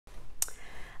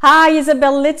Hi,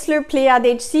 Isabel Litzler, Pleiad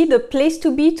HC, the place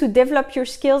to be to develop your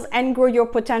skills and grow your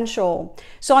potential.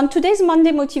 So on today's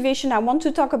Monday Motivation, I want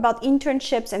to talk about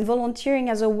internships and volunteering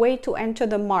as a way to enter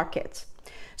the market.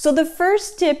 So the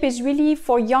first tip is really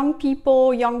for young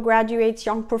people, young graduates,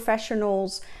 young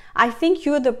professionals. I think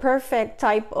you're the perfect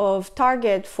type of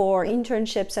target for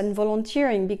internships and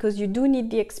volunteering because you do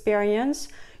need the experience.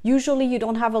 Usually you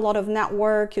don't have a lot of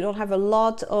network, you don't have a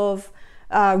lot of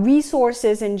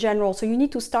resources in general, so you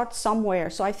need to start somewhere.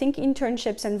 So I think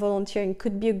internships and volunteering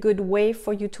could be a good way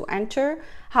for you to enter.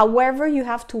 However, you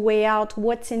have to weigh out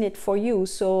what's in it for you.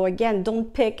 So again,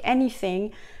 don't pick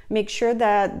anything. Make sure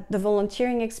that the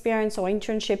volunteering experience or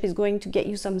internship is going to get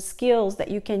you some skills that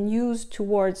you can use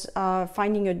towards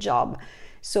finding a job.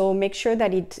 So make sure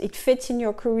that it fits in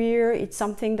your career. It's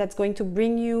something that's going to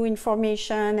bring you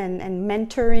information and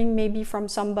mentoring maybe from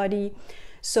somebody.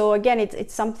 So again,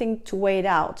 it's something to weigh it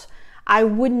out. I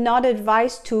would not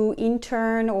advise to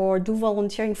intern or do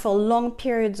volunteering for long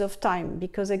periods of time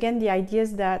because again, the idea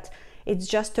is that it's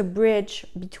just a bridge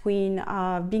between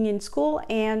being in school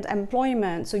and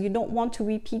employment. So you don't want to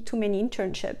repeat too many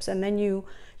internships and then you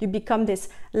become this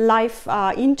life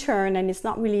intern and it's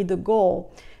not really the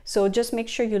goal. So just make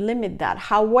sure you limit that.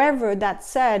 However, that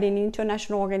said, in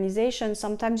international organizations,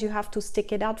 sometimes you have to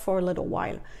stick it out for a little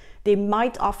while. They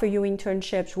might offer you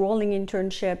internships, rolling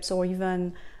internships, or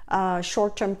even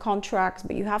short-term contracts,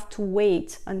 but you have to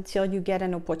wait until you get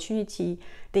an opportunity.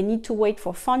 They need to wait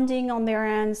for funding on their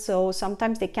end, so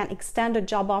sometimes they can't extend a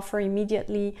job offer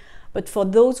immediately. But for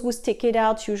those who stick it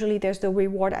out, usually there's the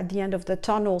reward at the end of the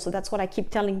tunnel. So that's what I keep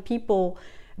telling people.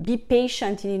 Be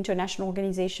patient in international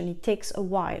organization. It takes a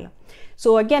while.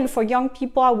 So again, for young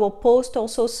people, I will post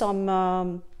also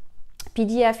some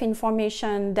PDF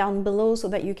information down below so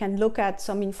that you can look at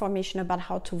some information about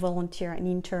how to volunteer and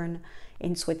intern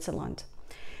in Switzerland.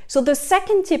 So the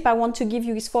second tip I want to give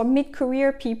you is for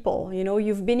mid-career people. You know,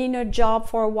 you've been in a job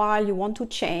for a while, you want to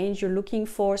change, you're looking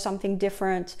for something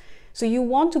different. So you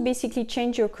want to basically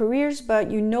change your careers, but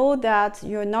you know that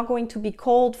you're not going to be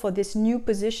called for this new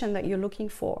position that you're looking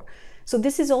for. So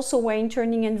this is also where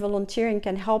interning and volunteering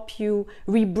can help you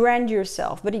rebrand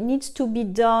yourself, but it needs to be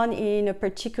done in a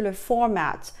particular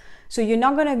format. So you're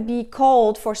not going to be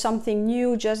called for something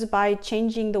new just by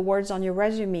changing the words on your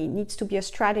resume. It needs to be a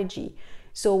strategy.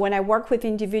 So when I work with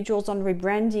individuals on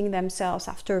rebranding themselves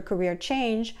after a career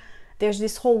change, there's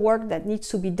this whole work that needs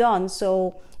to be done.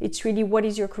 So it's really, what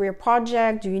is your career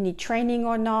project? Do you need training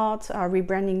or not?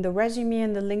 Rebranding the resume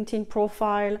and the LinkedIn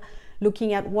profile,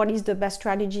 looking at what is the best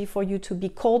strategy for you to be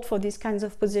called for these kinds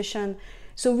of position.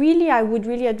 So really, I would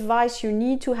really advise you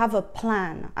need to have a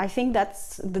plan. I think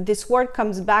this word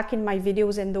comes back in my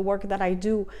videos and the work that I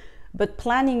do, but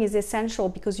planning is essential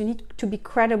because you need to be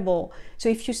credible. So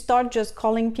if you start just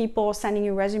calling people, sending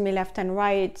your resume left and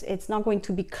right, it's not going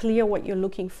to be clear what you're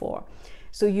looking for.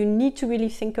 So you need to really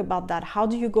think about that. How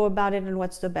do you go about it and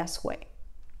what's the best way?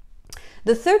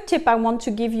 The third tip I want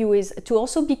to give you is to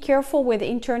also be careful with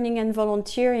interning and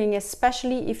volunteering,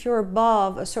 especially if you're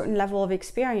above a certain level of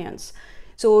experience.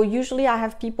 So usually I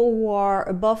have people who are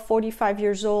above 45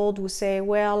 years old who say,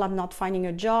 well, I'm not finding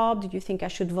a job. Do you think I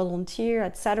should volunteer,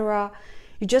 etc.?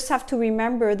 You just have to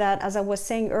remember that, as I was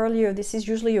saying earlier, this is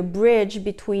usually a bridge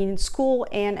between school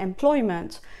and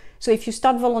employment. So if you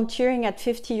start volunteering at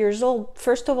 50 years old,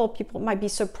 first of all, people might be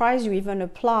surprised you even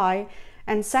apply.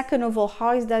 And second of all,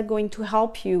 how is that going to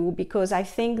help you? Because I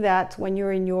think that when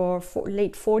you're in your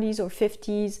late 40s or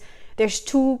 50s, there's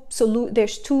two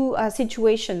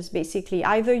situations basically.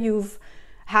 Either you've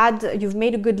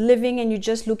made a good living and you're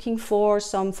just looking for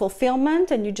some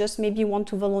fulfillment and you just maybe want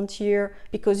to volunteer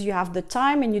because you have the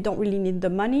time and you don't really need the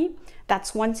money.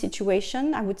 That's one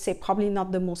situation. I would say probably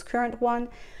not the most current one.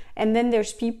 And then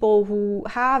there's people who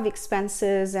have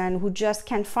expenses and who just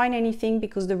can't find anything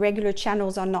because the regular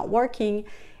channels are not working.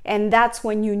 And that's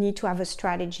when you need to have a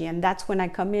strategy. And that's when I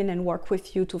come in and work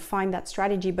with you to find that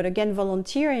strategy. But again,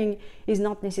 volunteering is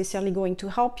not necessarily going to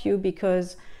help you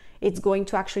because it's going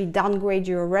to actually downgrade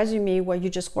your resume where you're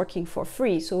just working for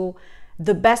free. So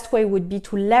the best way would be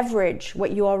to leverage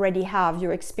what you already have,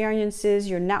 your experiences,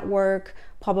 your network.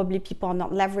 Probably people are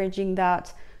not leveraging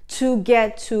that to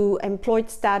get to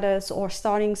employed status or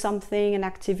starting something, an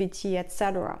activity,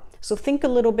 etc. So think a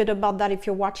little bit about that if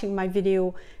you're watching my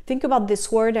video. Think about this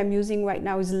word I'm using right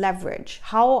now is leverage.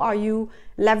 How are you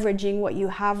leveraging what you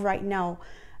have right now?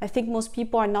 I think most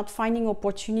people are not finding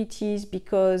opportunities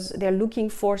because they're looking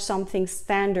for something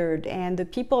standard, and the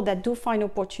people that do find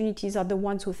opportunities are the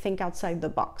ones who think outside the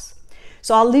box.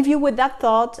 So I'll leave you with that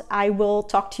thought. I will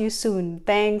talk to you soon.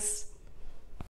 Thanks.